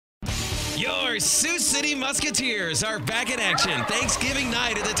Your Sioux City Musketeers are back in action Thanksgiving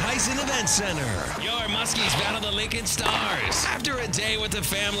night at the Tyson Events Center. Your Muskies battle the Lincoln Stars. After a day with the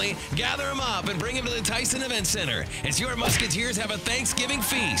family, gather them up and bring them to the Tyson Events Center as your Musketeers have a Thanksgiving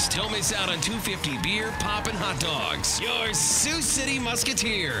feast. Don't miss out on $2.50 beer, pop, and hot dogs. Your Sioux City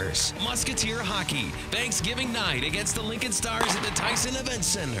Musketeers. Musketeer hockey, Thanksgiving night against the Lincoln Stars at the Tyson Events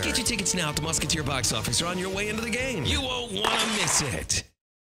Center. Get your tickets now at the Musketeer box office or on your way into the game. You won't want to miss it.